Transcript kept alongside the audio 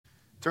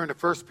Turn to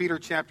 1 Peter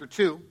chapter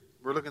 2.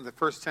 We're looking at the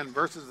first 10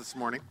 verses this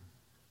morning.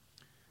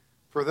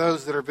 For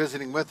those that are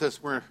visiting with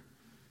us, we're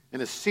in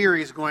a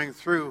series going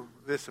through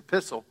this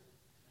epistle.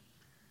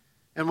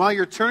 And while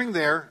you're turning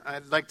there,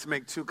 I'd like to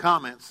make two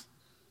comments.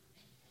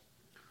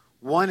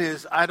 One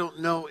is, I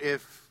don't know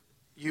if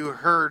you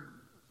heard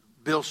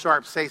Bill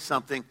Sharp say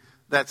something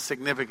that's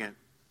significant.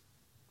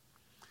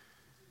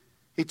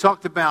 He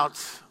talked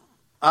about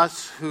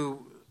us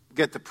who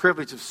get the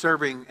privilege of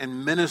serving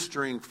and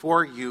ministering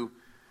for you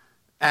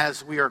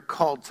as we are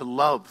called to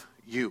love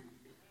you.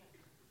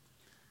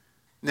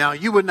 Now,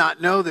 you would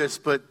not know this,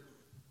 but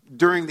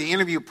during the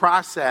interview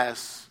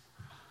process,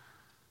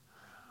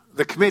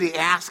 the committee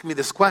asked me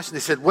this question. They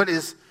said, what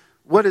is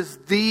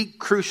the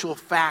crucial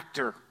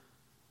factor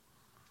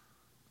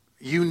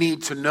you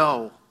need to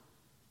know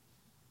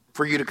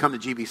for you to come to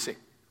GBC?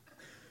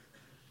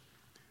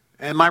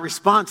 And my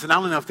response, and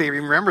I don't know if they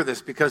remember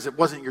this because it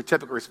wasn't your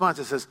typical response,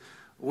 it says,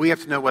 we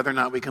have to know whether or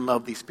not we can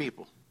love these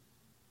people.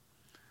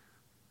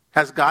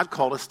 Has God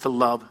called us to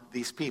love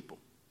these people?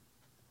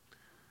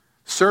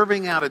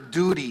 Serving out of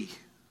duty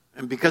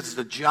and because it's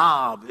a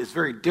job is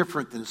very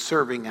different than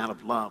serving out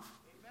of love.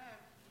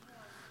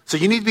 So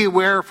you need to be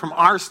aware from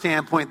our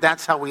standpoint,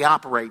 that's how we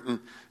operate.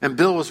 And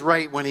Bill was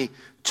right when he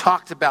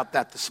talked about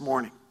that this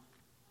morning.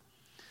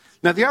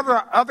 Now the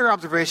other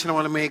observation I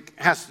want to make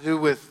has to do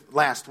with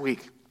last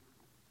week.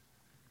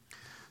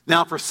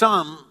 Now for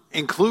some,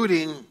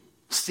 including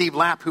Steve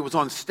Lapp, who was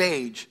on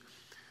stage,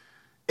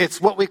 it's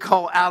what we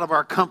call out of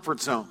our comfort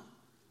zone.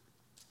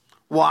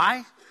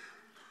 Why?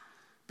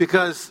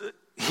 Because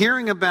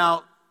hearing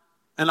about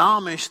an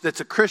Amish that's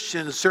a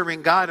Christian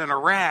serving God in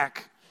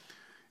Iraq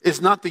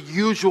is not the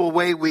usual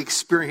way we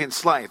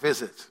experience life,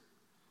 is it?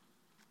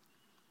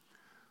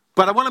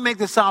 But I want to make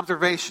this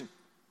observation.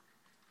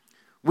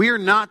 We are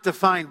not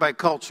defined by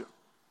culture.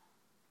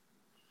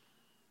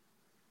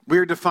 We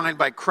are defined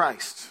by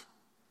Christ.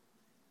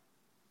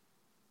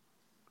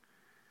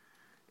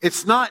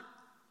 It's not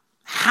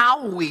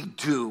how we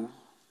do,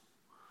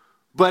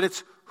 but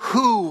it's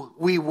who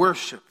we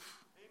worship.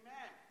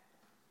 Amen.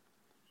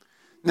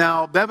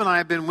 Now, Bev and I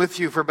have been with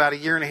you for about a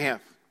year and a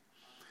half.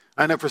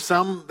 I know for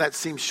some that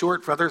seems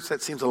short, for others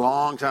that seems a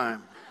long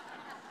time.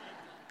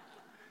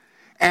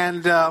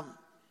 And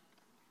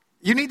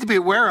you need to be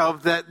aware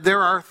of that there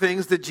are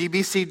things that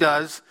GBC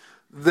does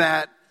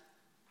that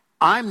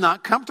I'm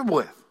not comfortable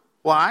with.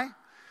 Why?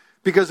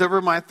 Because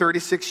over my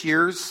 36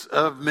 years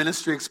of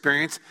ministry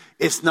experience,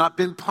 it's not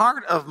been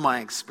part of my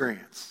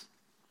experience.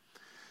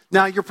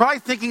 Now, you're probably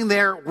thinking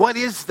there, what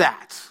is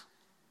that?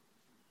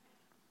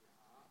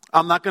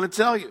 I'm not going to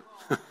tell you.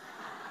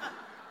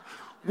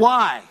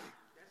 Why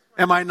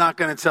am I not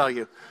going to tell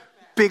you?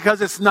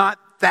 Because it's not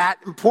that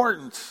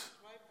important.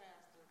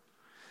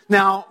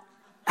 Now,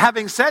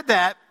 having said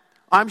that,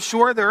 I'm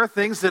sure there are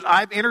things that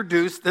I've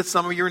introduced that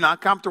some of you are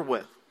not comfortable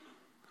with.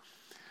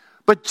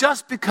 But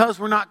just because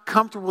we're not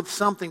comfortable with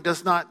something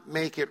does not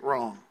make it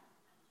wrong.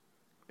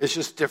 It's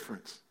just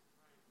different.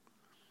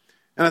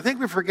 And I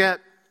think we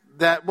forget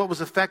that what was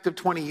effective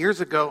 20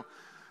 years ago,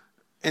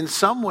 in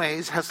some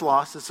ways, has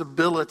lost its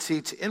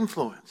ability to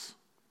influence.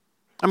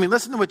 I mean,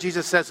 listen to what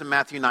Jesus says in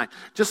Matthew 9.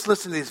 Just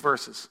listen to these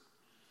verses.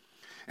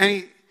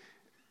 And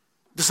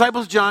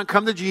disciples of John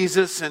come to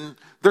Jesus, and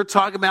they're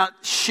talking about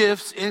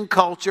shifts in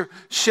culture,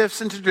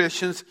 shifts in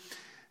traditions.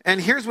 And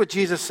here's what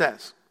Jesus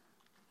says.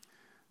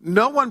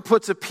 No one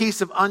puts a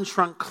piece of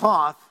unshrunk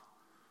cloth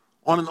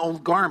on an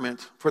old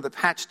garment, for the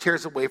patch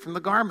tears away from the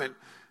garment,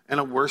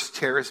 and a worse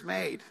tear is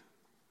made.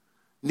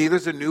 Neither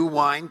is a new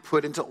wine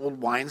put into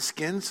old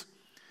wineskins.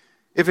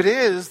 If it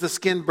is, the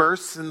skin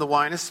bursts and the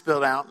wine is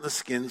spilled out and the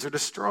skins are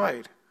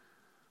destroyed.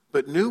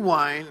 But new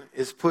wine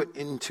is put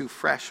into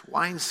fresh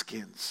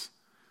wineskins,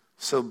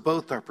 so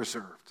both are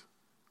preserved.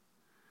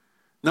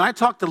 Now, I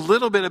talked a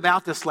little bit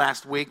about this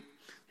last week,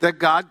 that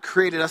God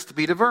created us to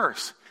be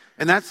diverse.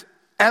 And that's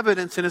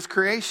evidence in his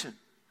creation.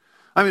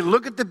 I mean,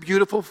 look at the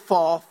beautiful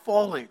fall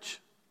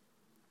foliage.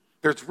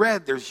 There's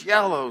red, there's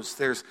yellows,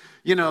 there's,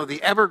 the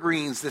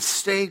evergreens that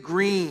stay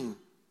green.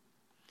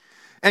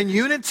 And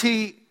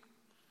unity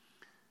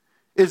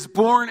is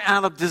born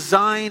out of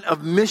design,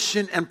 of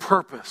mission and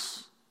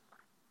purpose.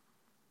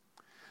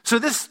 So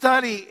this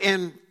study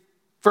in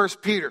 1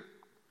 Peter,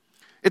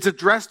 it's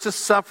addressed to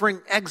suffering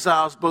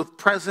exiles, both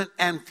present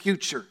and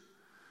future.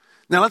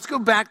 Now let's go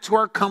back to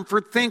our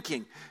comfort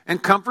thinking.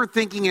 And comfort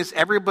thinking is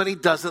everybody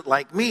does it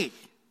like me.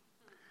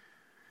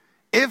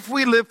 If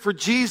we live for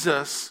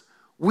Jesus,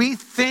 we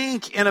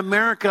think in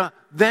America,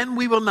 then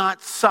we will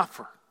not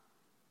suffer.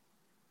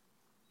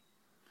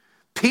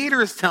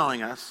 Peter is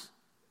telling us,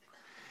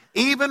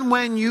 even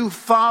when you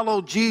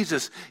follow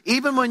Jesus,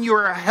 even when you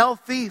are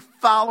healthy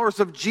followers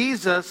of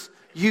Jesus,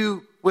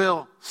 you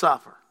will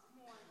suffer.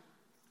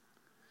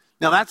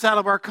 Now that's out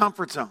of our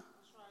comfort zone.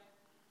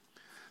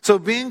 So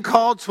being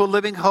called to a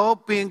living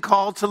hope, being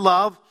called to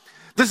love,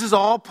 this is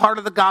all part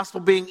of the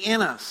gospel being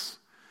in us.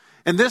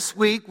 And this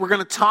week, we're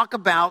going to talk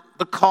about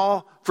the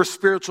call for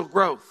spiritual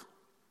growth.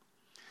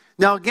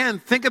 Now again,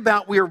 think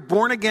about we are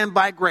born again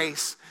by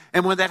grace.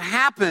 And when that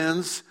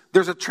happens,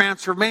 there's a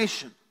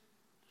transformation.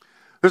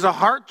 There's a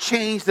heart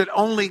change that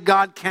only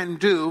God can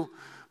do,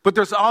 but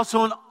there's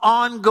also an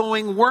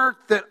ongoing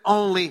work that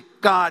only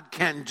God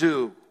can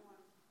do.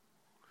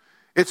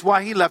 It's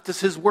why he left us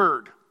his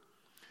word.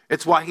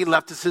 It's why he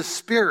left us his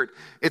spirit.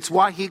 It's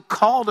why he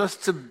called us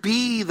to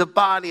be the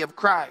body of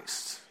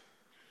Christ.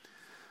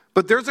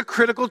 But there's a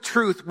critical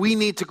truth we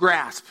need to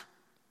grasp.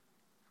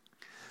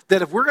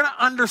 That if we're going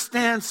to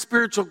understand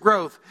spiritual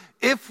growth,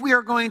 if we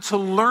are going to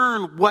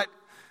learn what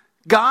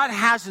God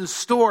has in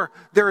store,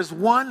 there is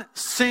one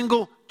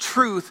single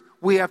truth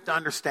we have to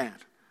understand.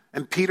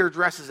 And Peter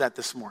addresses that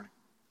this morning.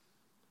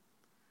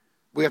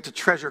 We have to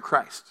treasure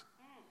Christ.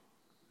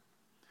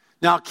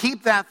 Now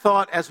keep that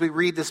thought as we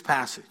read this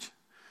passage.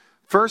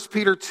 1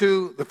 Peter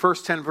 2, the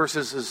first 10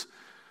 verses is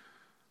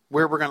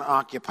where we're going to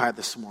occupy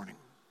this morning.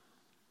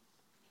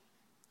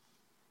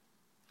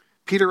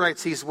 Peter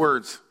writes these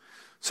words.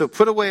 So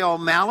put away all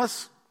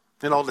malice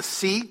and all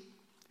deceit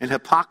and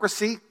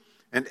hypocrisy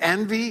and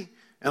envy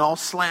and all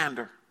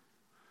slander.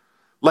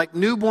 Like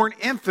newborn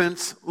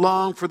infants,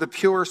 long for the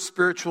pure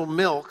spiritual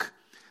milk,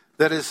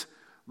 that is,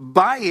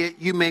 by it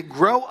you may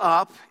grow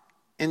up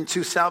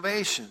into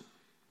salvation.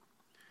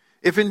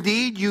 If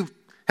indeed you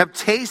have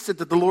tasted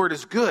that the Lord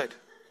is good,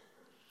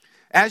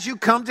 as you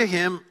come to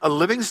him, a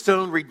living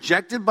stone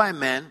rejected by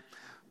men,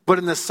 but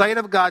in the sight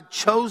of God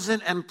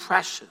chosen and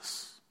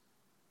precious.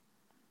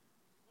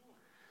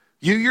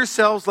 You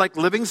yourselves, like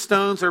living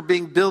stones, are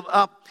being built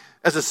up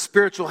as a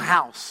spiritual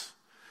house,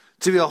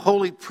 to be a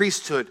holy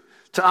priesthood,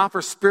 to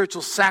offer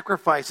spiritual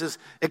sacrifices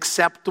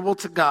acceptable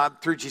to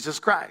God through Jesus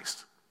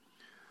Christ.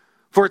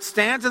 For it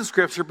stands in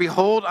Scripture,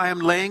 behold, I am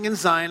laying in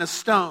Zion a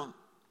stone,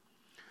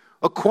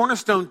 a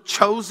cornerstone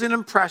chosen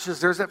and precious.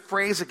 There's that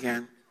phrase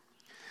again.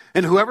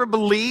 And whoever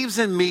believes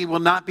in me will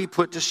not be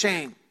put to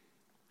shame.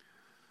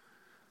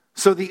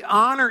 So the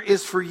honor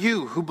is for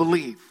you who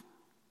believe.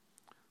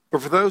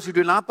 But for those who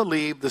do not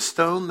believe, the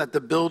stone that the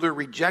builder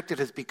rejected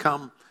has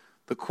become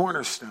the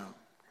cornerstone,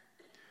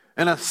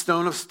 and a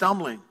stone of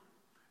stumbling,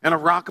 and a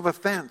rock of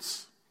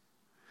offense.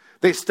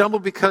 They stumble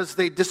because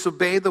they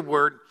disobey the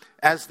word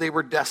as they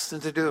were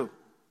destined to do.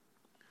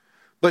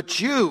 But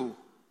you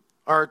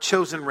are a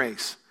chosen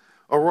race,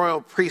 a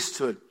royal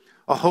priesthood,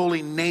 a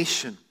holy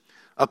nation,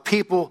 a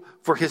people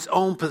for his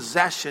own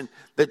possession,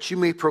 that you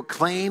may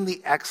proclaim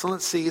the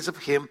excellencies of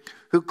him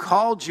who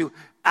called you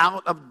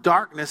out of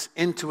darkness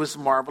into his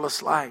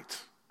marvelous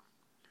light.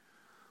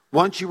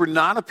 Once you were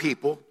not a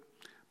people,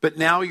 but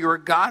now you are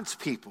God's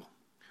people.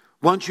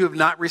 Once you have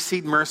not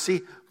received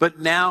mercy, but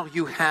now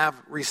you have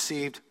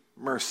received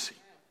mercy.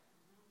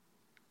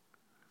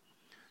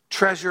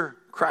 Treasure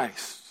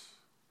Christ.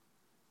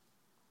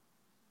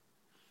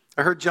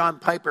 I heard John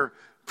Piper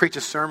preach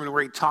a sermon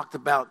where he talked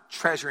about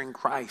treasuring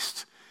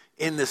Christ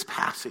in this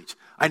passage.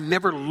 I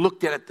never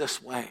looked at it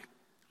this way.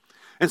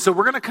 And so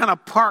we're going to kind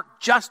of park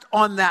just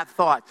on that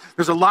thought.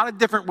 There's a lot of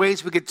different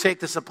ways we could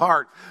take this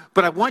apart,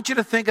 but I want you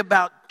to think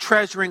about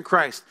treasuring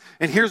Christ.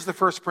 And here's the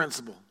first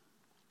principle.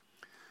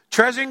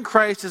 Treasuring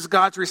Christ is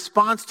God's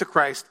response to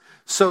Christ,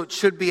 so it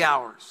should be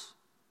ours.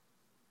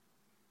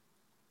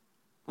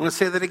 I want to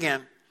say that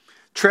again.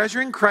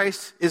 Treasuring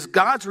Christ is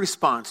God's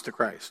response to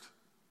Christ.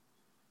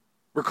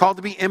 We're called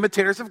to be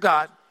imitators of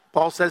God.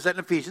 Paul says that in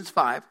Ephesians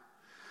 5.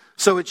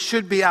 So it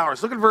should be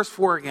ours. Look at verse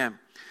 4 again.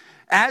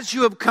 As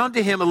you have come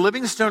to him, a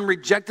living stone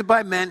rejected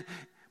by men,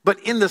 but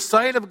in the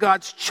sight of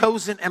God's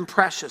chosen and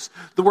precious.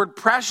 The word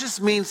precious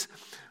means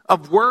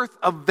of worth,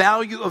 of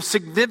value, of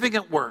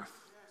significant worth.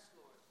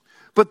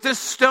 But this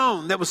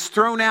stone that was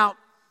thrown out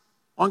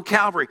on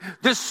Calvary,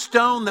 this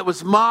stone that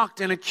was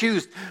mocked and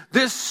accused,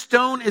 this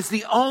stone is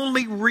the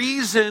only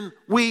reason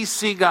we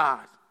see God.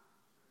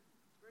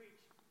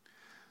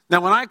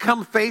 Now, when I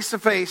come face to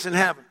face in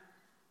heaven,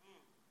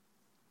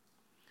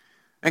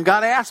 and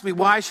God asked me,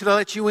 why should I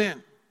let you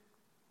in?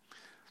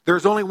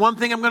 There's only one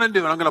thing I'm going to do,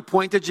 and I'm going to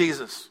point to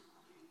Jesus.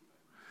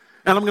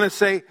 And I'm going to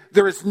say,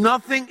 there is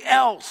nothing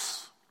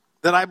else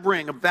that I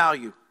bring of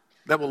value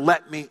that will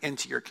let me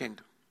into your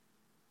kingdom.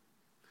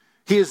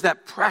 He is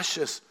that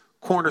precious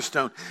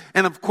cornerstone.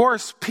 And of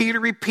course, Peter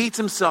repeats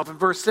himself in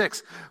verse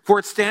 6. For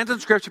it stands in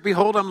Scripture,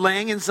 behold, I'm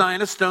laying in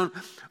Zion a stone,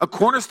 a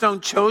cornerstone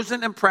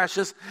chosen and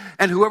precious,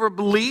 and whoever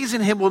believes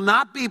in him will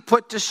not be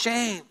put to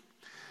shame.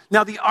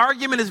 Now, the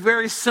argument is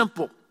very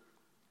simple.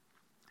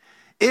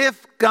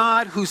 If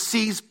God, who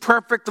sees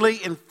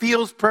perfectly and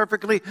feels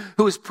perfectly,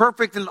 who is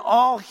perfect in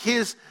all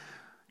his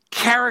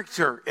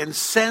character and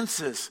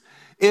senses,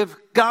 if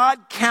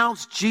God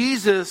counts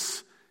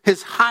Jesus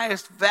his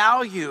highest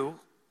value,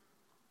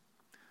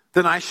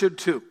 then I should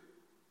too.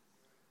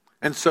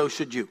 And so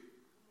should you.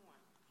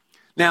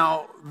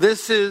 Now,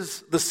 this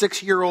is the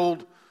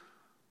 6-year-old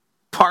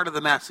part of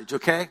the message,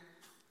 okay?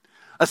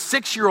 A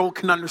 6-year-old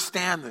can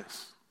understand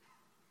this.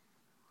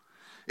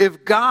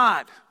 If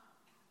God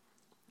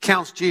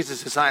counts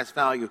Jesus his highest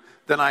value,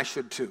 then I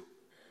should too.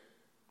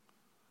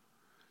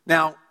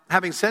 Now,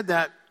 having said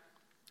that,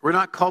 we're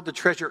not called to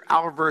treasure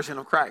our version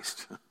of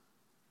Christ.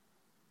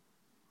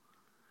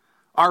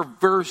 Our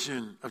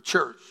version of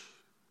church.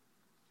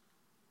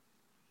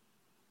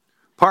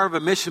 part of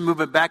a mission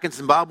movement back in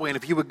Zimbabwe. And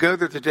if you would go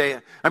there today,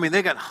 I mean,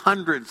 they got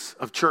hundreds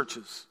of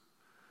churches.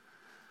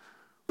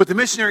 But the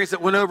missionaries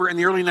that went over in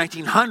the early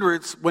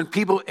 1900s, when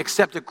people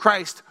accepted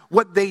Christ,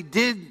 what they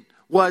did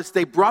was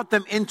they brought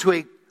them into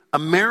an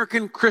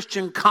American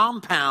Christian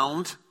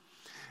compound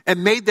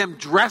and made them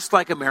dress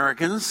like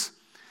Americans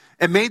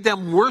and made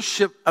them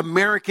worship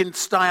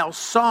American-style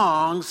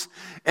songs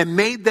and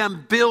made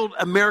them build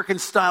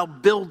American-style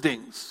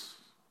buildings.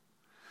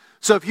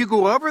 So if you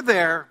go over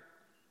there,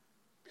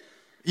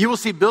 you will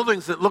see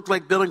buildings that look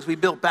like buildings we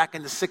built back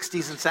in the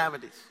 60s and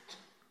 70s.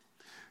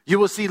 You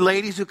will see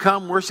ladies who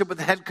come worship with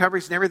the head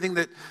coverings and everything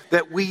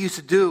that we used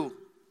to do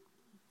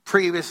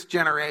previous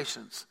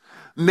generations.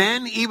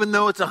 Men, even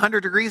though it's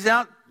 100 degrees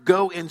out,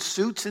 go in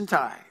suits and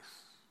ties.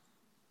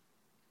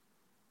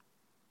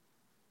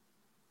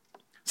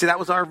 See, that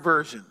was our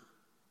version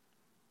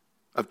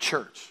of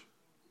church.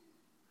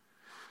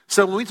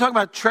 So when we talk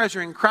about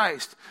treasuring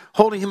Christ,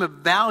 holding him of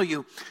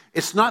value,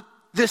 it's not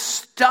this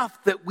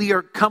stuff that we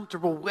are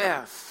comfortable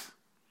with,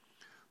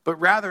 but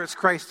rather it's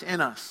Christ in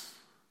us.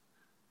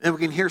 And we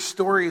can hear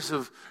stories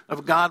of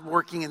God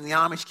working in the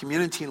Amish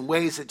community in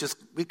ways that just,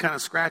 we kind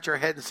of scratch our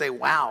head and say,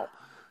 wow,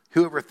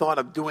 whoever thought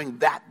of doing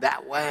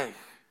that way?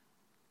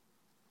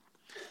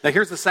 Now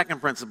here's the second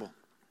principle.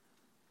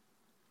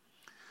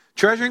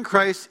 Treasuring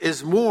Christ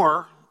is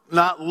more,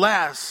 not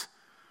less,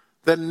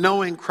 than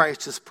knowing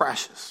Christ is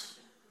precious.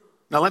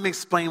 Now let me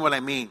explain what I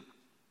mean.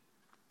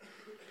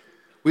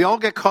 We all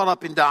get caught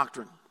up in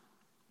doctrine.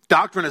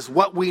 Doctrine is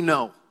what we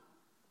know.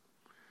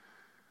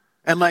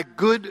 And like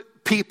good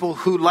people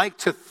who like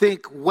to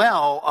think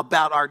well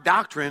about our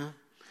doctrine,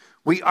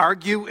 we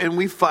argue and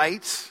we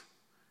fight,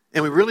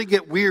 and we really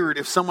get weird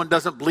if someone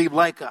doesn't believe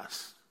like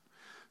us.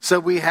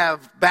 So we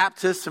have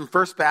Baptists and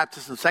First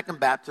Baptists and Second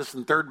Baptists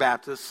and Third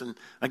Baptists, and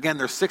again,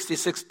 there's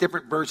 66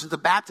 different versions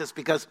of Baptists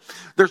because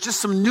there's just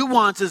some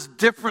nuances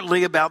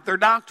differently about their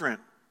doctrine.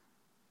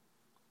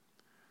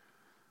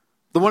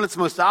 The one that's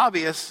most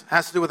obvious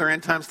has to do with our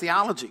end times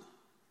theology.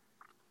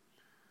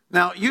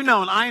 Now, you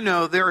know and I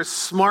know there is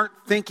smart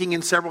thinking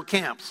in several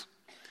camps.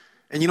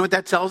 And you know what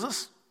that tells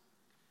us?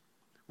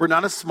 We're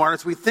not as smart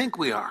as we think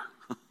we are.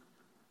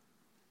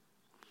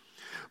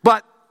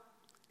 But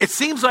it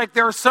seems like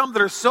there are some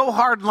that are so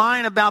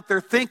hard-line about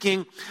their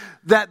thinking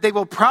that they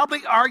will probably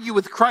argue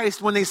with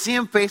Christ when they see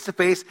him face to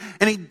face,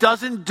 and he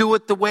doesn't do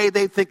it the way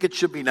they think it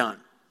should be done.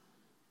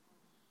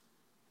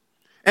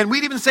 And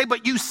we'd even say,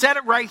 but you said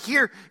it right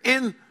here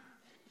in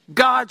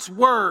God's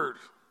word.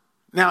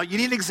 Now, you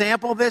need an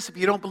example of this if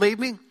you don't believe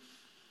me.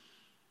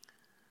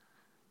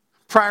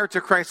 Prior to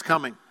Christ's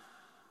coming,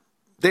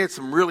 they had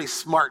some really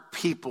smart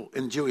people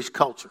in Jewish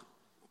culture,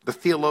 the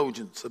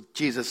theologians of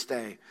Jesus'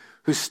 day,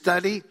 who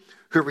studied,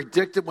 who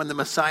predicted when the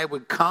Messiah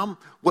would come,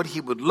 what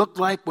he would look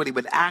like, what he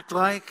would act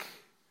like.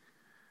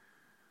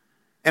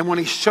 And when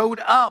he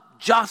showed up,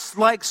 just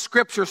like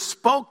Scripture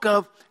spoke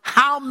of,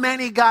 how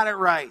many got it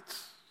right?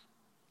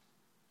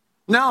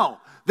 No,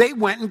 they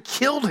went and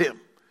killed him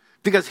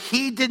because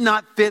he did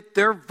not fit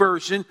their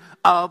version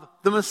of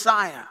the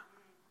Messiah.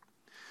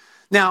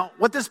 Now,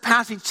 what this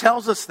passage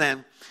tells us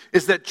then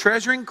is that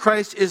treasuring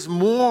Christ is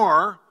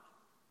more,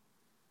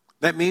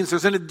 that means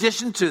there's an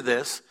addition to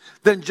this,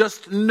 than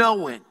just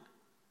knowing.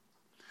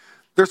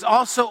 There's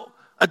also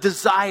a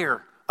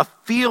desire, a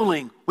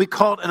feeling, we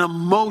call it an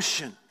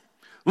emotion.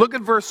 Look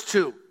at verse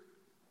 2.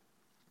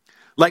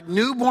 Like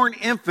newborn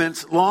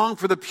infants long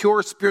for the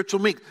pure spiritual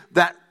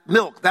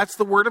milk, that's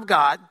the word of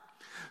God,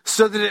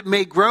 so that it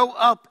may grow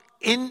up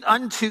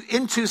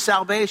into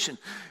salvation.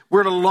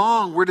 We're to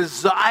long, we're to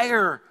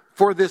desire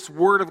for this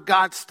word of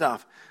God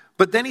stuff.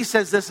 But then he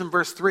says this in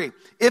verse 3.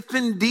 If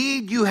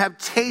indeed you have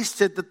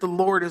tasted that the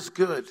Lord is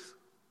good.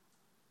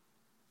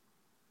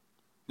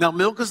 Now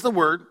milk is the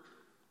word.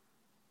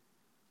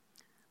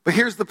 But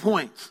here's the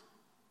point.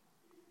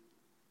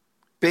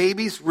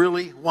 Babies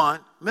really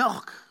want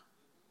milk.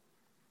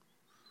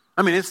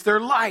 I mean, it's their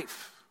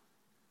life.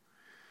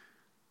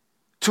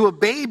 To a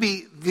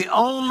baby, the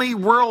only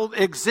world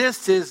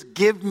exists is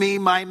give me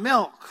my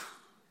milk.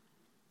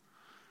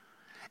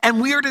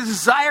 And we are to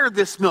desire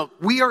this milk.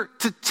 We are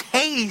to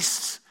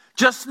taste,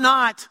 just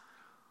not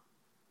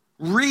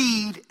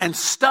read and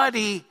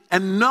study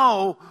and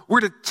know.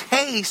 We're to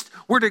taste,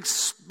 we're to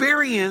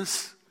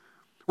experience,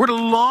 we're to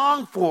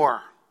long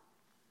for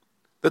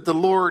that the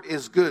Lord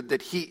is good,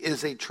 that he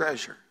is a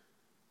treasure.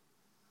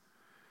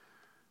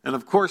 And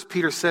of course,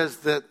 Peter says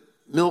that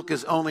milk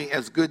is only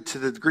as good to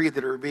the degree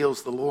that it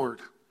reveals the Lord.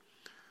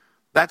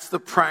 That's the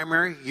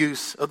primary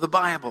use of the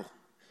Bible.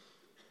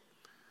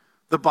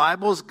 The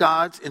Bible is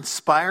God's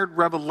inspired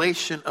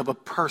revelation of a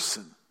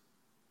person,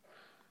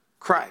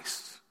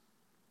 Christ.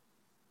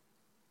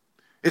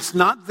 It's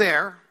not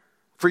there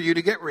for you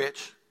to get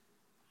rich.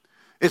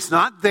 It's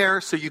not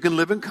there so you can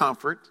live in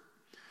comfort.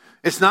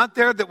 It's not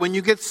there that when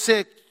you get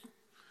sick,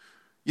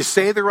 you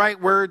say the right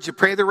words, you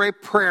pray the right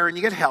prayer, and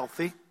you get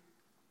healthy.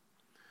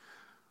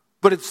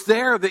 But it's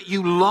there that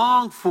you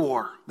long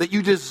for, that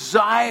you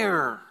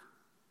desire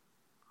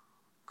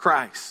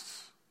Christ.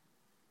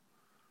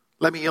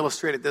 Let me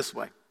illustrate it this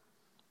way.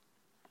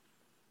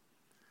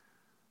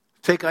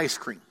 Take ice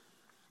cream.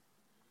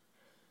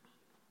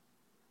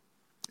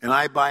 And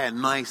I buy a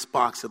nice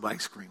box of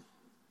ice cream.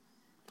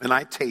 And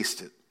I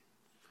taste it.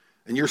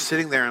 And you're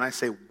sitting there and I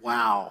say,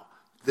 wow,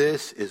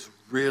 this is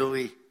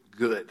really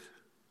good.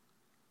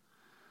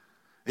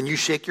 And you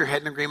shake your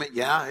head in agreement,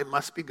 yeah, it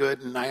must be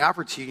good. And I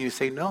offer it to you and you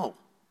say, no.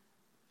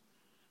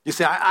 You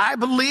say, I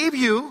believe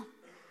you.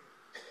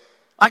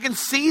 I can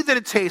see that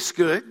it tastes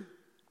good.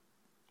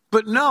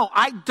 But no,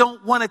 I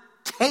don't want to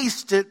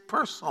taste it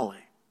personally.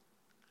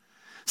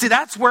 See,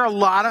 that's where a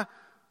lot of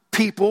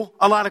people,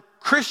 a lot of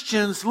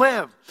Christians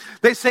live.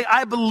 They say,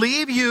 I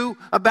believe you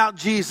about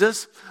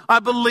Jesus. I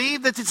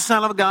believe that he's the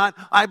Son of God.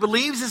 I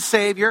believe he's a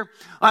Savior.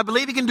 I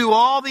believe he can do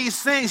all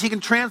these things. He can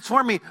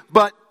transform me.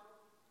 But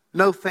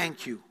no,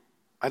 thank you.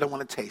 I don't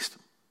want to taste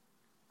him.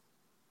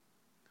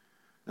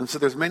 And so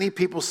there's many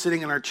people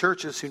sitting in our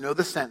churches who know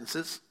the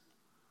sentences.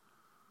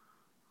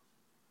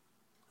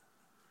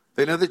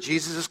 They know that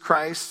Jesus is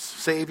Christ,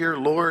 Savior,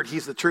 Lord.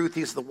 He's the truth.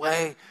 He's the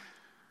way.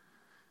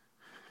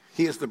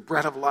 He is the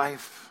bread of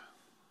life.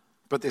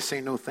 But they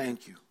say, no,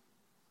 thank you.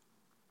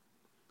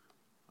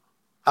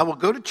 I will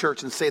go to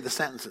church and say the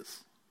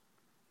sentences.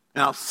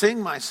 And I'll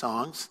sing my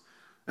songs.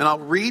 And I'll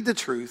read the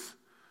truth.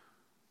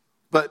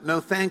 But no,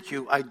 thank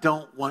you. I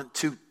don't want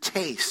to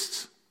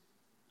taste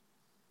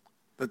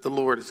that the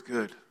Lord is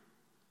good.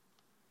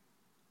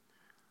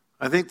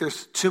 I think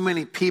there's too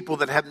many people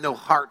that have no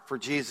heart for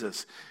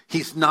Jesus.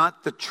 He's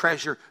not the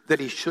treasure that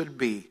he should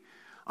be.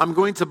 I'm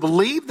going to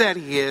believe that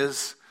he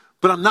is,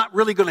 but I'm not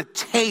really going to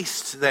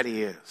taste that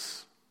he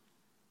is.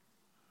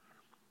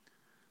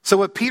 So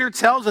what Peter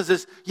tells us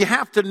is you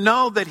have to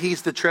know that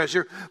he's the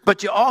treasure,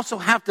 but you also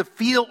have to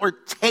feel or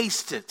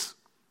taste it.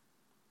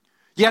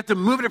 You have to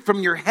move it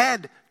from your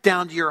head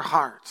down to your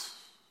heart.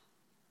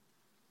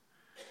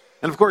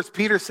 And of course,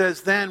 Peter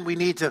says then we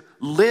need to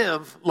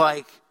live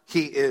like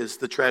he is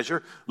the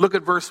treasure. Look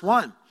at verse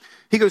 1.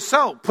 He goes,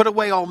 so put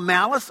away all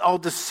malice, all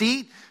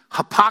deceit,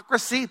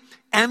 hypocrisy,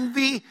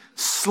 envy,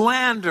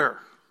 slander.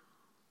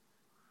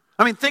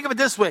 I mean, think of it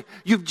this way.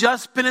 You've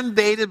just been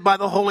invaded by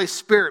the Holy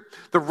Spirit,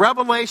 the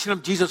revelation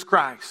of Jesus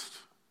Christ.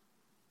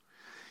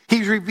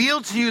 He's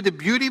revealed to you the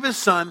beauty of his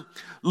Son.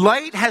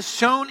 Light has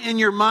shone in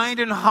your mind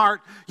and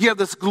heart. You have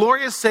this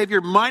glorious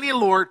Savior, mighty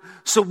Lord.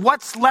 So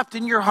what's left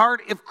in your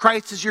heart if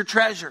Christ is your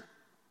treasure?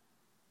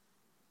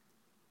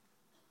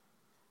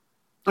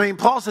 I mean,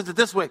 Paul says it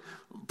this way.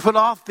 Put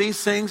off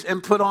these things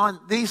and put on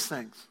these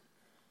things.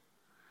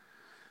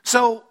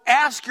 So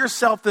ask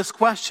yourself this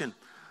question.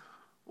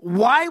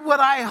 Why would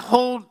I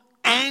hold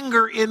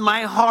anger in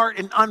my heart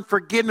and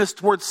unforgiveness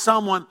towards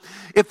someone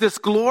if this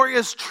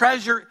glorious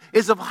treasure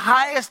is of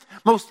highest,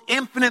 most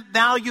infinite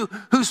value,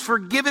 who's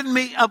forgiven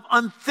me of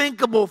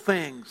unthinkable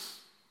things?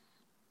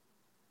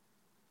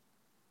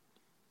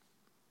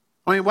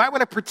 I mean, why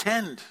would I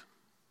pretend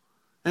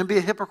and be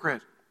a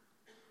hypocrite?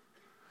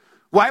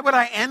 Why would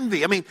I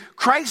envy? I mean,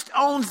 Christ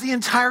owns the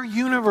entire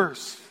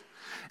universe.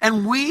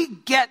 And we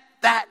get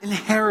that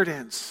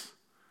inheritance.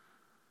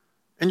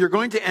 And you're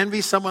going to envy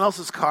someone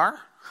else's car?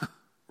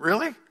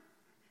 Really? I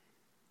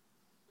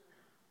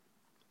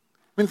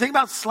mean, think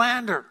about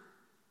slander.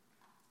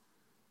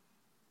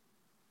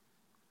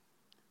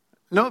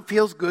 No, it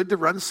feels good to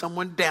run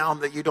someone down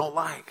that you don't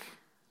like.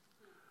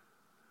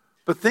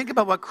 But think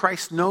about what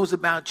Christ knows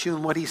about you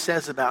and what he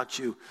says about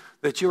you.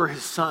 That you are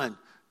his son.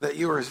 That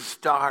you are his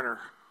daughter.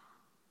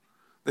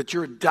 That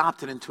you're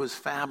adopted into his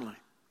family.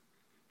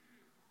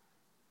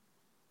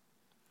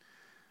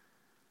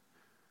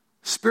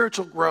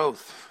 Spiritual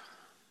growth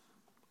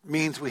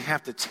means we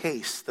have to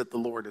taste that the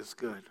Lord is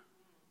good.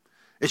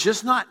 It's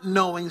just not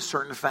knowing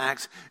certain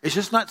facts. It's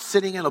just not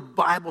sitting in a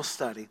Bible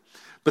study.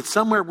 But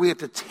somewhere we have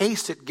to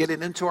taste it, get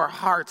it into our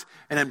hearts,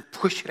 and then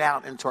push it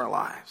out into our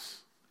lives.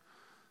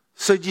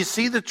 So do you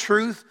see the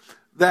truth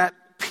that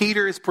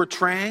Peter is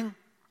portraying?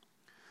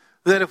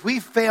 That if we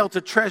fail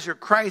to treasure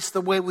Christ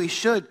the way we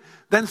should,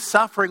 then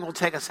suffering will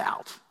take us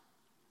out.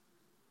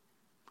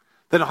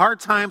 Then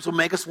hard times will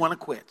make us want to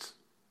quit.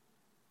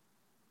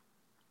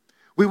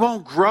 We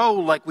won't grow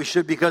like we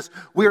should because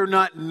we are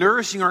not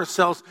nourishing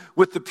ourselves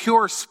with the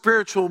pure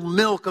spiritual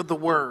milk of the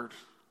Word.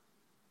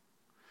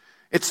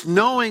 It's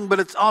knowing, but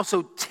it's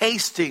also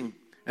tasting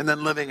and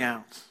then living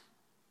out.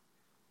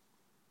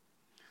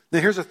 Now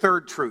here's a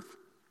third truth.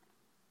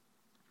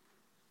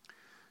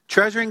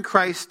 Treasuring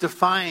Christ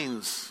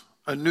defines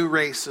a new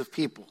race of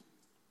people.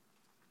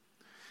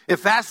 It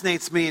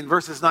fascinates me in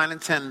verses 9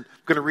 and 10. I'm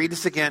going to read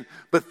this again.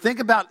 But think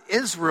about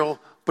Israel,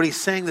 but he's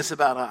saying this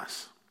about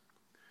us.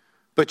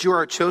 But you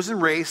are a chosen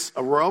race,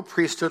 a royal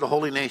priesthood, a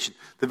holy nation.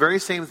 The very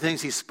same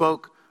things he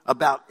spoke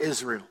about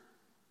Israel.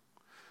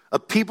 A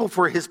people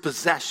for his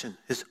possession,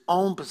 his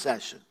own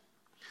possession.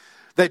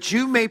 That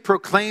you may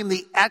proclaim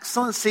the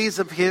excellencies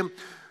of him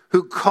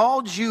who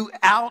called you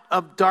out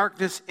of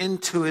darkness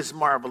into his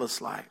marvelous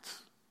light.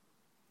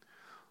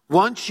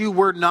 Once you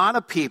were not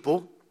a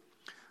people,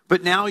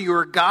 but now you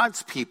are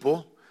God's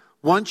people.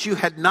 Once you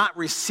had not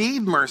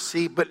received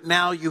mercy, but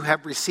now you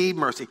have received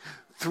mercy.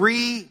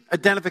 3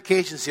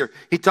 identifications here.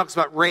 He talks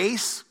about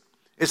race,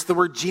 It's the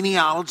word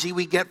genealogy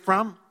we get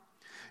from.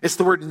 It's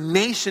the word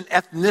nation,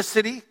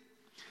 ethnicity.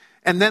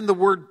 And then the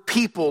word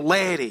people,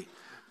 laity.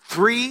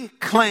 3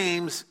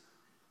 claims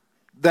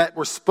that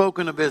were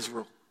spoken of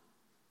Israel.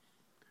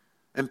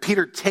 And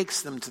Peter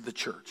takes them to the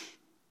church.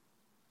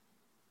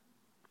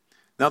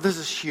 Now this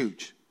is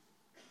huge.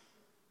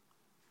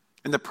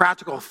 And the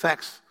practical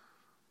effects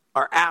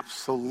are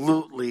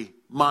absolutely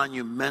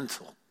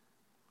monumental.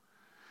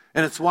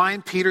 And it's why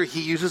in Peter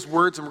he uses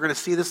words, and we're going to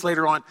see this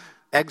later on,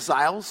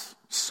 exiles,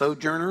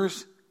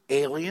 sojourners,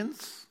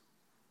 aliens.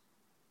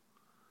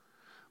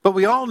 But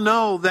we all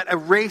know that a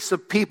race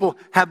of people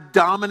have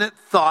dominant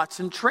thoughts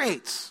and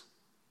traits.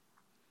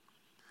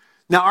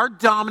 Now, our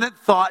dominant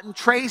thought and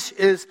trait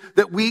is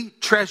that we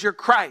treasure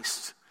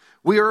Christ.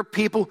 We are a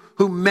people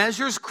who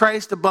measures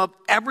Christ above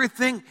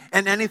everything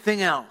and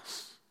anything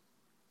else.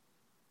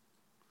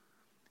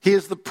 He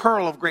is the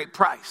pearl of great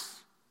price.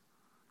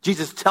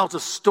 Jesus tells a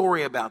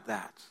story about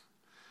that.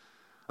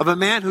 Of a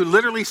man who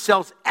literally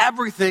sells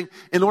everything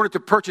in order to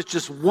purchase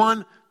just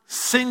one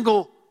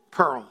single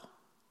pearl.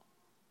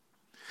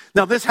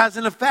 Now, this has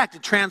an effect.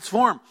 It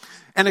transforms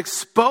and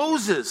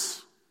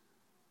exposes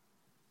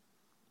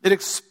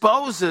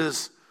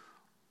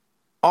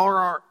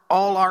all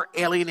our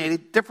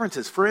alienated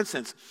differences. For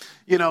instance,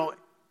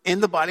 in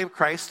the body of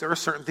Christ, there are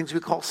certain things we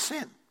call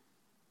sin.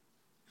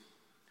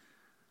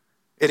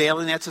 It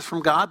alienates us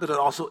from God, but it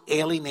also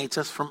alienates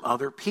us from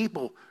other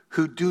people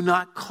who do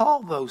not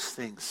call those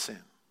things sin.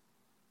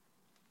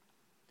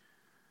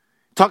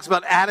 It talks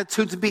about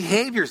attitudes and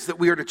behaviors that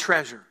we are to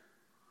treasure,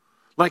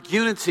 like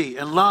unity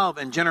and love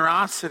and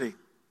generosity.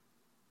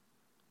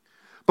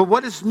 But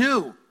what is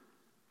new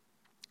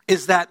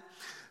is that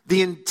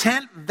the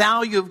intent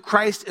value of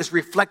Christ is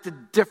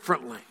reflected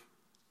differently.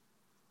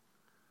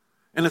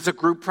 And it's a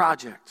group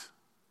project.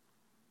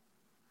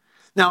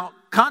 Now,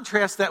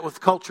 contrast that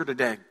with culture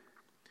today.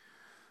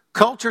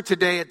 Culture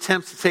today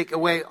attempts to take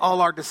away all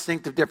our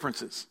distinctive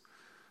differences.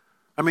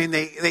 I mean,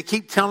 they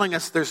keep telling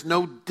us there's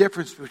no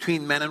difference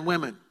between men and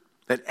women,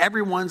 that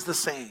everyone's the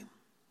same.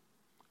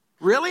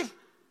 Really?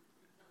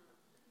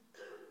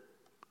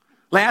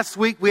 Last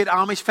week we had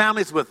Amish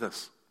families with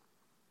us.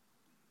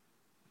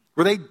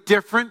 Were they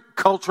different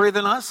culturally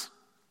than us?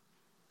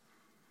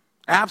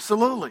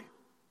 Absolutely.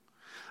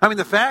 I mean,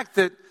 the fact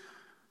that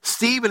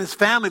Steve and his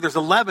family, there's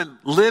 11,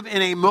 live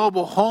in a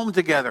mobile home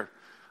together.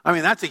 I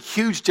mean, that's a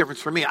huge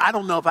difference for me. I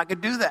don't know if I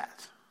could do that.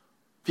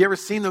 Have you ever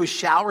seen those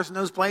showers in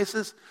those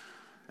places?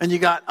 And you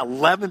got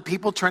 11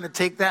 people trying to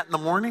take that in the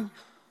morning?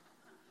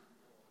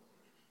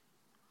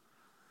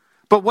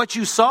 But what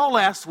you saw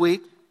last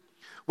week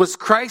was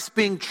Christ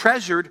being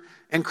treasured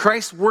and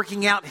Christ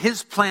working out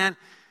his plan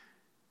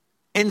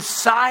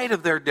inside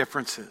of their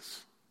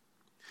differences.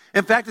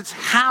 In fact, it's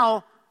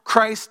how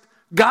Christ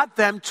got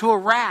them to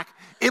Iraq.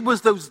 It was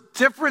those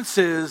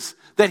differences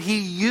that he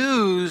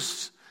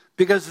used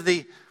because of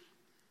the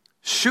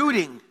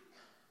shooting.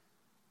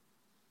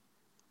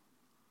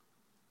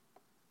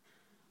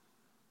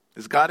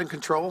 Is God in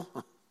control?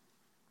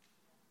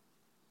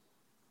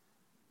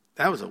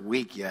 That was a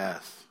weak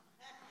yes.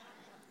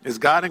 Is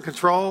God in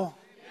control?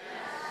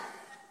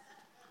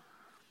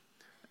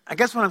 I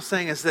guess what I'm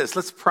saying is this.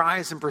 Let's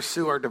prize and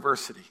pursue our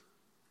diversity.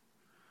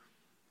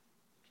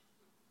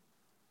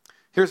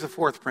 Here's the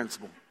fourth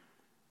principle.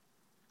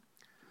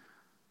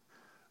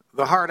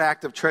 The hard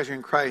act of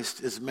treasuring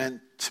Christ is meant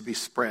to be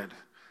spread.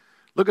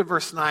 Look at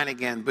verse 9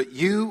 again. But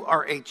you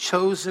are a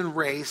chosen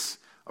race,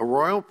 a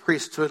royal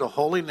priesthood, a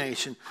holy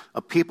nation,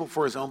 a people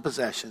for his own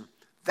possession.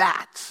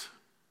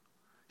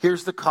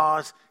 Here's the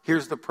cause,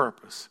 here's the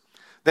purpose.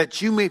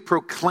 That you may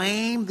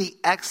proclaim the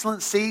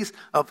excellencies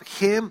of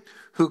him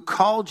who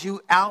called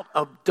you out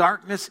of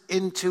darkness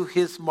into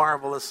his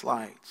marvelous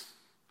light.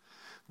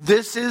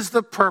 This is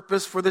the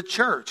purpose for the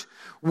church.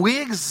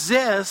 We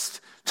exist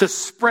to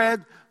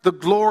spread the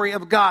glory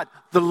of God,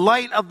 the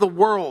light of the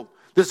world,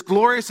 this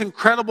glorious,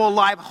 incredible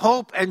life,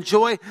 hope and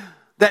joy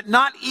that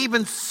not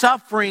even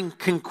suffering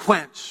can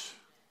quench.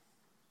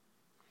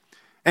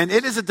 And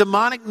it is a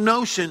demonic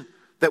notion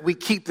that we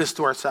keep this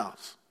to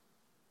ourselves.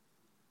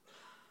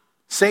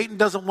 Satan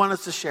doesn't want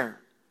us to share.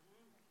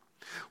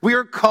 We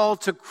are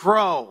called to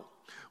grow.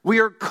 We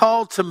are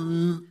called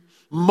to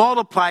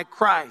multiply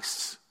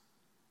Christ.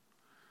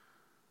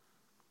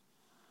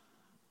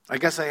 I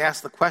guess I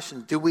ask the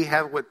question, do we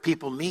have what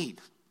people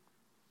need?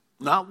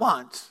 Not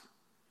once.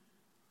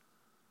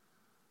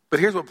 But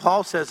here's what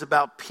Paul says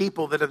about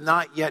people that have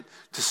not yet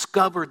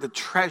discovered the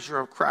treasure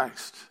of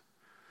Christ.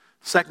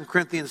 2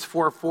 Corinthians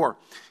 4:4.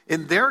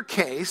 In their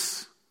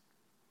case,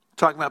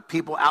 talking about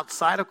people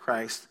outside of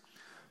Christ,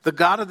 the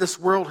God of this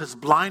world has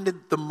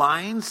blinded the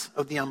minds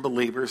of the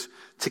unbelievers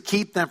to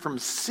keep them from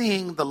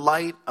seeing the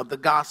light of the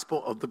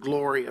gospel of the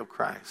glory of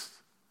Christ,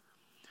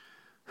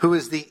 who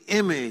is the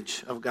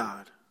image of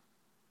God.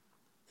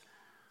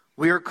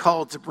 We are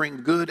called to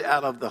bring good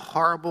out of the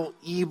horrible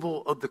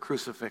evil of the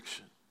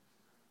crucifixion.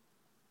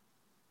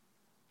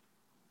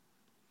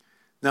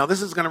 Now,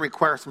 this is going to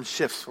require some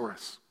shifts for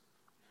us.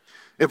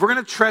 if we're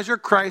going to treasure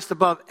Christ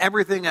above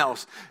everything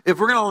else, if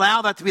we're going to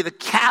allow that to be the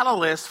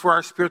catalyst for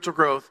our spiritual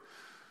growth,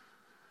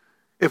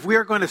 if we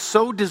are going to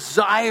so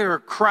desire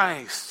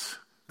Christ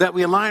that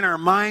we align our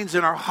minds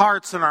and our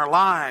hearts and our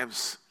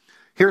lives,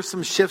 here's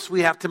some shifts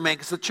we have to make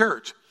as a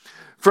church.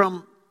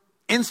 From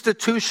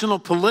institutional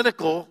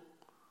political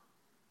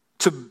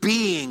to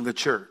being the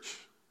church.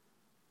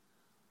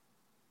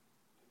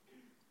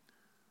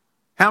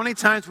 How many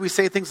times we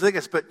say things like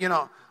this, but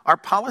our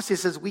policy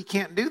says we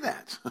can't do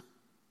that.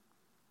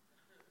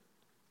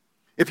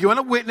 If you want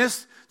to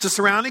witness to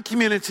surrounding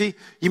community,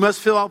 you must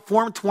fill out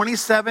Form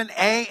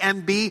 27A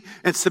and B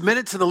and submit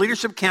it to the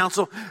Leadership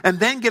Council and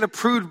then get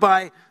approved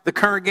by the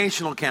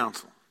Congregational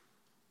Council.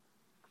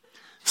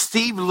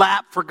 Steve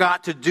Lapp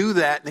forgot to do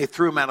that and they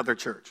threw him out of their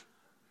church.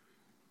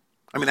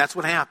 That's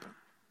what happened.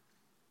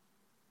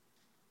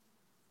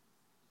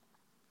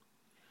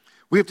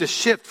 We have to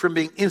shift from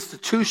being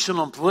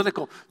institutional and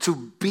political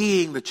to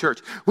being the church.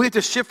 We have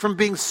to shift from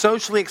being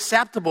socially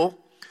acceptable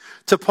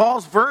to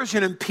Paul's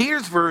version and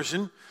Peter's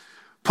version.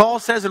 Paul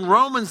says in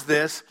Romans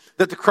that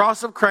the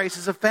cross of Christ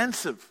is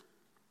offensive.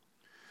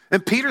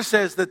 And Peter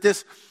says that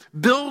this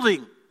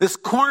building, this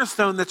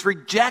cornerstone that's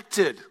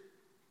rejected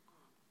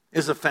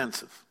is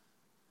offensive.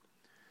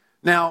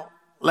 Now,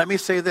 let me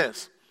say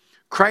this.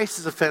 Christ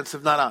is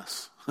offensive, not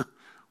us.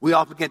 We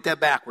often get that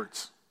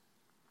backwards.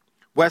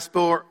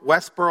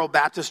 Westboro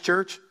Baptist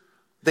Church,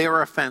 they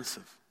are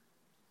offensive.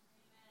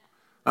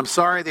 I'm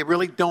sorry, they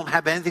really don't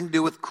have anything to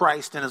do with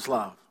Christ and his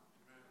love.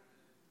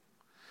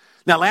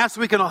 Now, last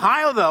week in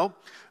Ohio, though,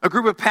 a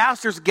group of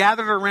pastors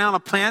gathered around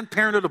a Planned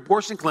Parenthood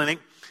abortion clinic,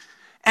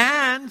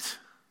 and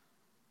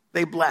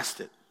they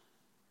blessed it.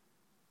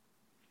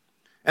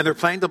 And they're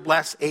planning to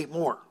bless 8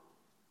 more.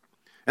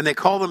 And they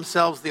call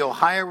themselves the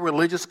Ohio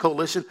Religious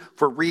Coalition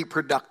for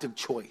Reproductive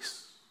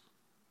Choice.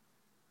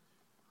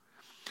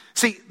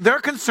 See, their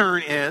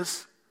concern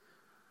is,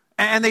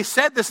 and they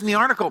said this in the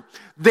article,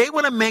 they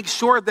want to make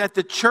sure that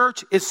the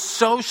church is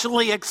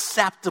socially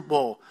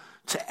acceptable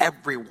to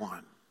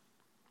everyone.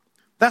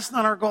 That's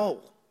not our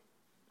goal.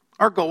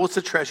 Our goal is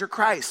to treasure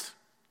Christ.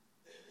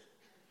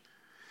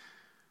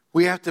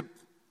 We have to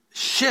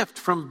shift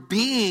from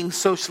being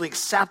socially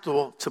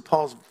acceptable to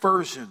Paul's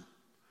version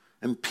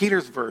and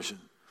Peter's version,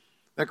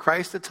 that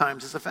Christ at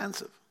times is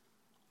offensive.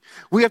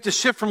 We have to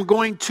shift from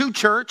going to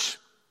church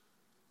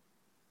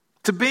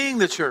to being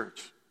the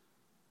church.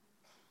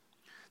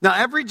 Now,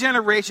 every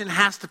generation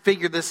has to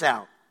figure this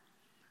out.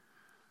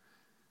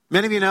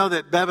 Many of you know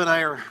that Bev and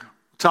I are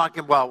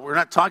talking, we're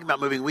not talking about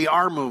moving, we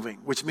are moving,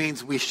 which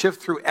means we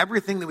shift through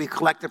everything that we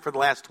collected for the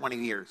last 20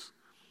 years.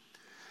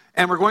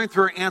 And we're going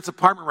through our aunt's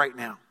apartment right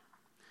now.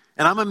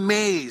 And I'm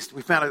amazed.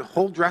 We found a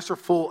whole dresser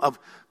full of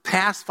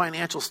past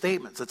financial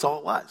statements. That's all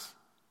it was.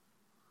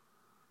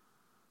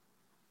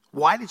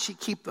 Why did she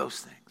keep those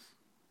things?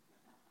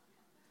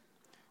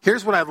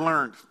 Here's what I've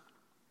learned.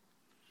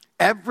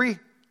 Every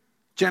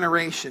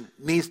generation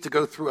needs to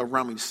go through a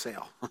rummage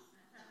sale.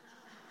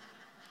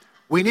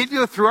 We need to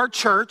go through our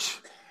church,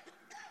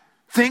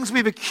 things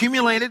we've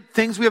accumulated,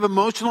 things we have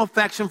emotional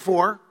affection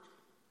for,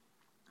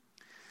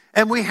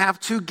 and we have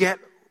to get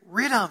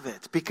rid of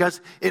it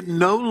because it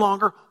no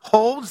longer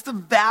holds the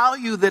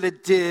value that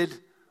it did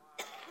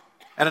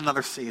at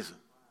another season.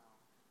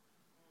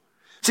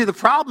 See, the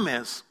problem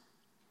is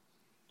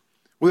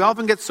we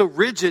often get so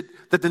rigid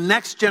that the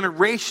next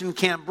generation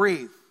can't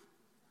breathe.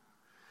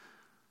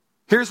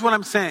 Here's what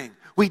I'm saying.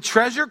 We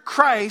treasure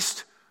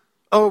Christ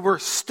over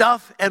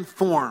stuff and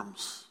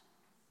forms.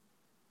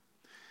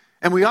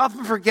 And we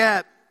often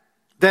forget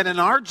that in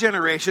our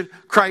generation,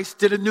 Christ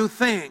did a new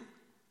thing.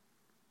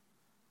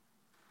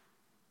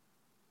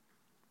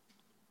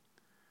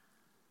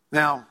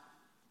 Now,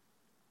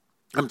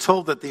 I'm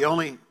told that the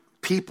only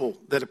people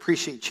that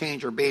appreciate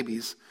change are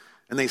babies,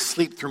 and they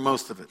sleep through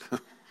most of it.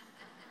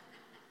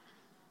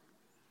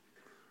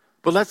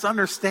 But let's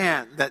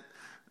understand that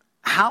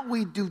how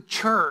we do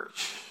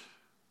church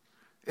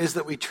is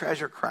that we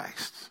treasure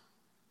Christ.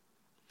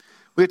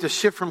 We have to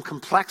shift from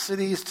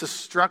complexities to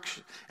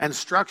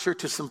structure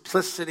to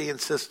simplicity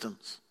and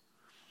systems.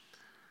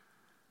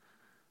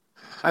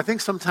 I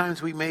think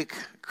sometimes we make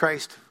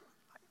Christ,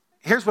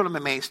 here's what I'm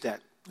amazed at.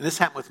 And this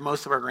happened with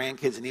most of our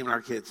grandkids and even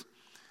our kids.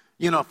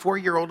 A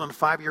 4-year-old and a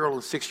 5-year-old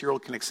and a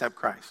 6-year-old can accept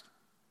Christ.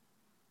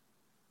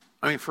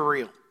 For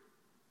real.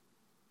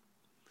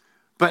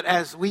 But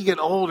as we get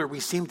older, we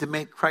seem to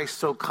make Christ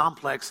so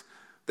complex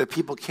that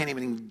people can't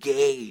even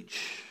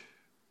engage.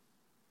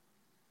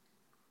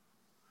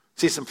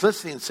 See,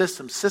 simplicity and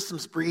systems.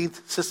 Systems breathe,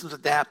 systems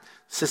adapt,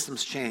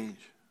 systems change.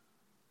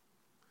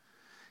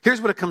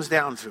 Here's what it comes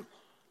down to. I'm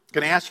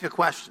going to ask you a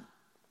question.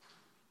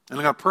 And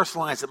I'm going to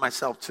personalize it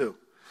myself too.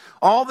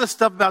 All this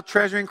stuff about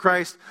treasuring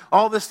Christ,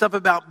 all this stuff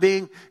about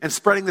being and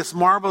spreading this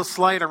marvelous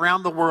light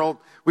around the world,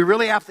 we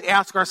really have to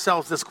ask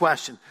ourselves this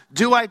question.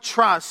 Do I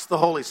trust the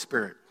Holy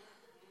Spirit?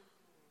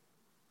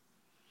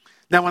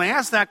 Now, when I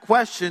ask that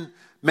question,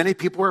 many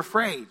people are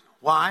afraid.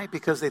 Why?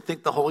 Because they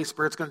think the Holy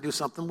Spirit's going to do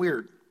something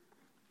weird.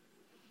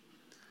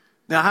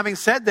 Now, having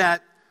said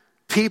that,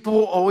 people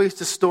will always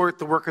distort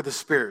the work of the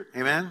Spirit.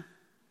 Amen?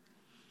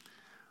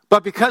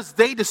 But because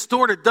they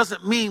distort it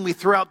doesn't mean we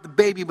throw out the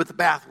baby with the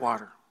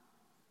bathwater.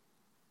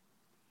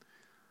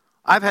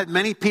 I've had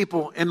many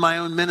people in my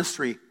own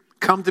ministry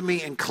come to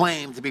me and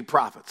claim to be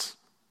prophets.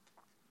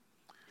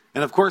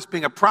 And of course,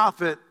 being a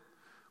prophet,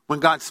 when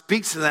God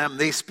speaks to them,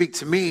 they speak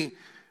to me,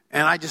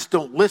 and I just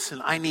don't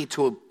listen. I need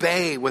to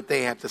obey what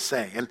they have to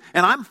say. And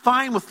I'm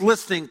fine with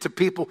listening to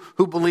people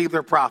who believe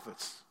they're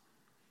prophets.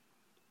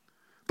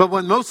 But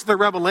when most of their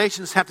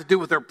revelations have to do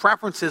with their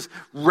preferences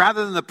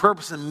rather than the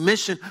purpose and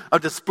mission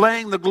of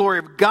displaying the glory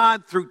of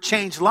God through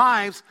changed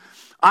lives,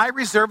 I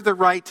reserve the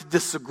right to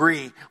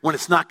disagree when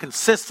it's not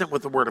consistent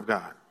with the Word of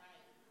God.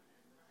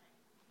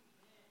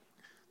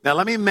 Now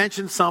let me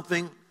mention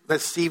something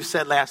that Steve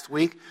said last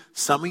week.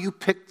 Some of you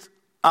picked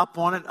up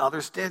on it,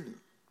 others didn't.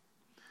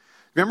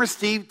 Remember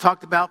Steve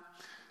talked about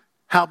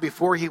how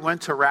before he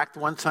went to Iraq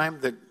one time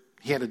that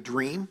he had a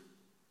dream?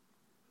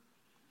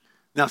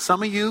 Now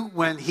some of you,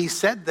 when he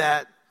said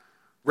that,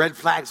 red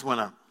flags went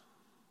up.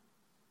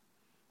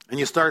 And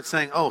you start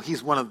saying, oh,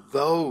 he's one of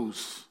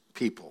those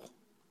people.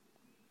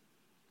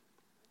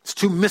 It's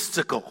too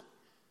mystical.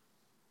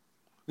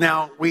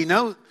 Now, we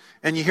know,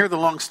 and you hear the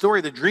long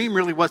story, the dream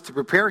really was to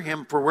prepare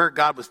him for where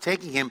God was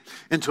taking him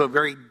into a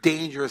very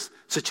dangerous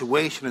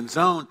situation and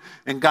zone.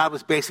 And God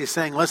was basically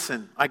saying,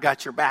 listen, I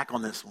got your back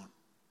on this one.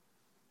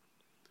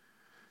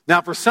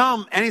 Now, for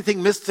some,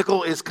 anything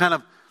mystical is kind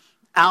of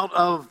out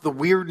of the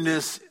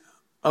weirdness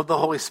of the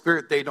Holy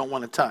Spirit they don't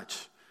want to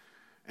touch.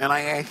 And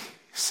I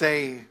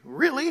say,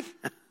 really?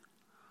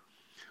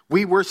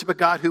 We worship a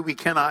God who we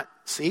cannot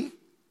see?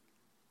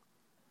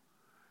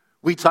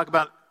 We talk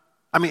about,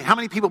 how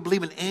many people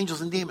believe in angels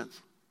and demons?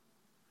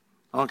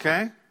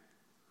 Okay.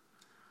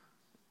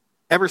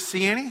 Ever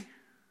see any?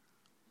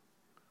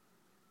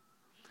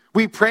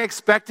 We pray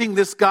expecting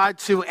this God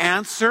to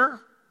answer.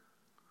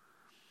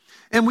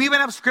 And we even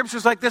have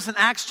scriptures like this in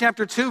Acts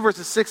chapter 2,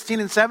 verses 16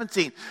 and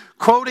 17,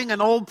 quoting an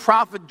old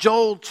prophet,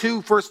 Joel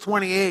 2, verse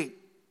 28.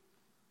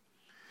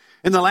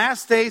 In the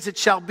last days it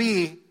shall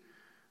be,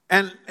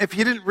 and if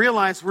you didn't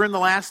realize we're in the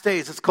last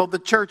days, it's called the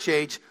church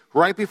age,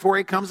 right before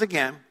he comes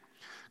again.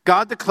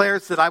 God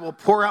declares that I will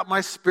pour out my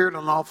spirit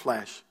on all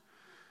flesh.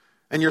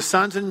 And your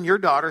sons and your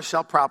daughters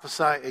shall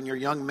prophesy, and your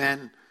young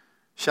men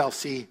shall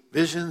see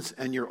visions,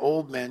 and your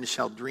old men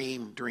shall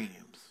dream dreams.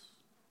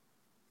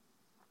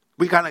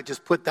 We kind of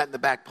just put that in the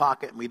back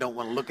pocket, and we don't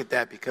want to look at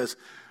that because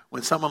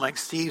when someone like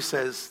Steve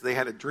says they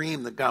had a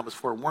dream that God was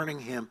forewarning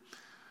him,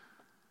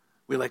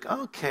 we're like,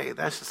 okay,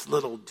 that's just a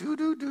little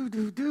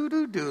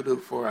do-do-do-do-do-do-do-do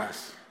for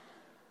us.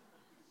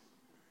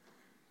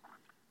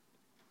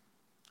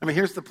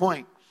 Here's the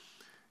point.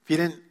 If you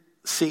didn't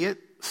see it,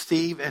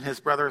 Steve and his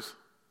brothers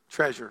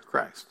treasure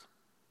Christ.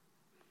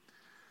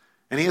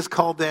 And he has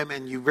called them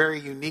in very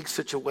unique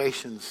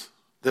situations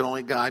that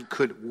only God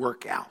could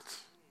work out.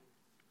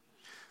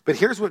 But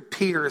here's what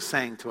Peter is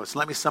saying to us.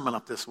 Let me sum it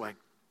up this way.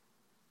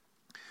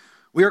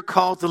 We are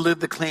called to live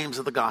the claims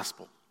of the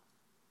gospel.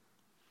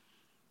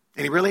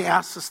 And he really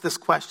asks us this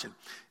question.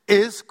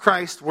 Is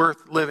Christ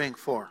worth living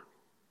for?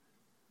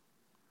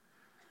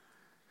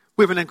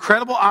 We have an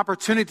incredible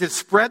opportunity to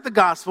spread the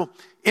gospel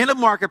in a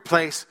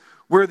marketplace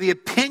where the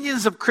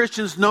opinions of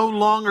Christians no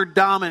longer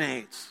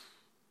dominate.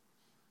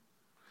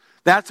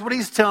 That's what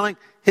he's telling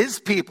his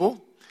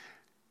people.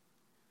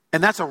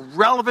 And that's a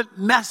relevant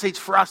message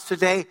for us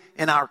today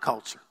in our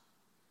culture.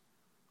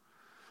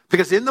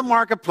 Because in the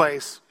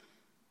marketplace,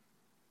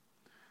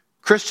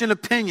 Christian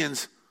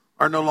opinions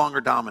are no longer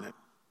dominant.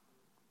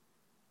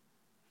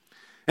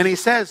 And he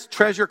says,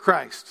 treasure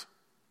Christ.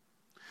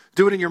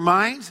 Do it in your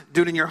mind,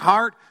 do it in your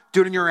heart,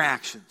 do it in your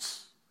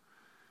actions.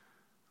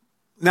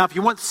 Now, if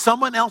you want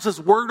someone else's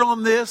word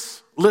on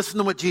this, listen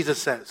to what Jesus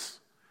says.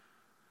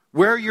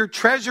 Where your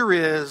treasure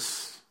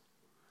is,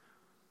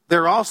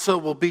 there also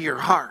will be your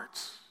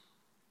heart.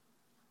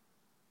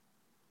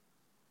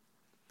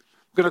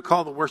 I'm going to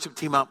call the worship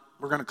team up.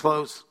 We're going to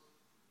close,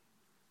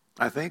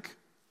 I think.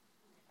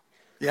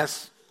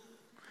 Yes.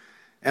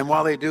 And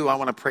while they do, I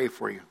want to pray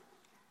for you.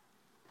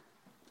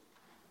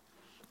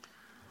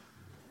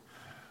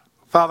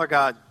 Father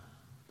God,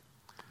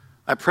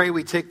 I pray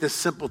we take this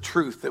simple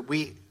truth that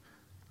we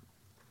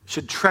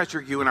should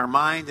treasure you in our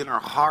mind, in our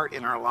heart,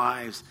 in our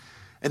lives.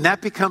 And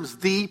that becomes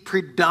the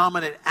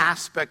predominant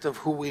aspect of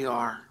who we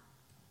are.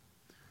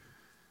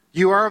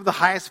 You are of the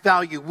highest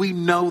value. We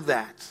know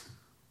that.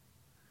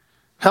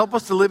 Help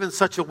us to live in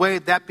such a way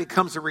that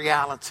becomes a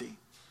reality.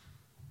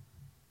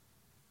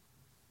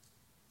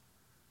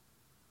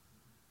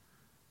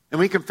 And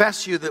we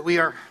confess to you that we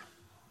are,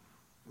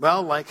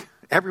 well, like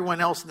everyone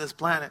else on this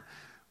planet,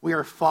 we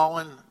are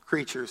fallen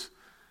creatures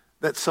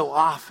that so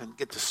often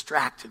get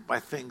distracted by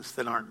things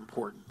that aren't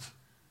important.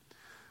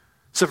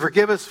 So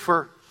forgive us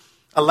for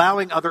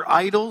allowing other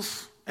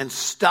idols and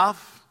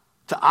stuff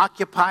to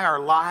occupy our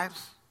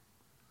lives.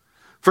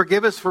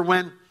 Forgive us for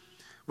when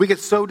we get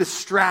so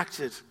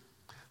distracted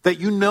that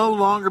you no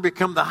longer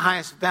become the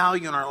highest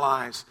value in our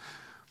lives.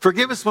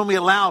 Forgive us when we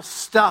allow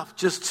stuff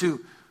just to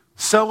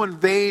so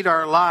invade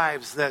our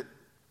lives that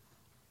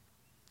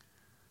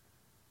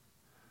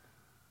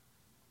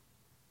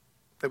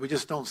that we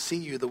just don't see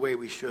you the way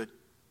we should.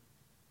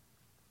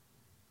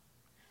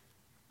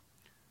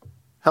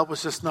 Help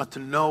us just not to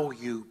know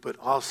you, but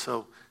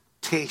also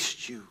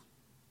taste you.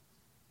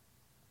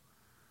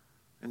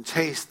 And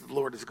taste that the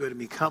Lord is good and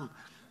become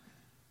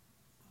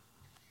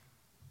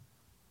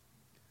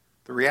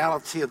the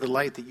reality of the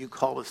light that you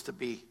call us to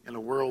be in a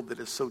world that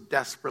is so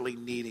desperately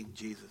needing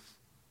Jesus.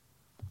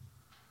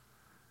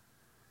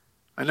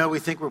 I know we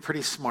think we're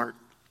pretty smart.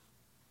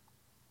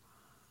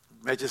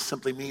 That just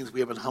simply means we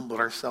haven't humbled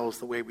ourselves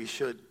the way we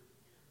should.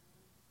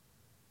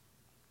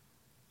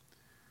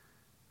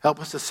 Help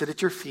us to sit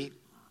at your feet,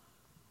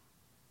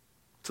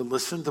 to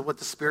listen to what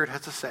the Spirit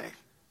has to say,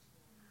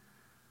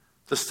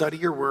 to study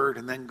your word,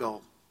 and then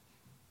go.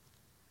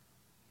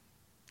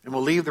 And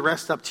we'll leave the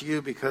rest up to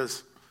you,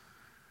 because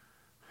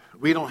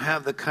we don't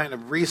have the kind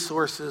of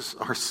resources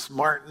or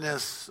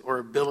smartness or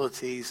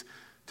abilities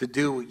to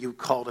do what you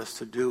called us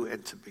to do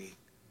and to be.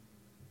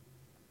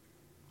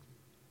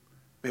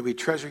 May we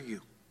treasure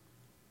you.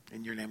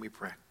 In your name we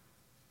pray.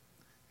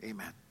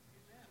 Amen.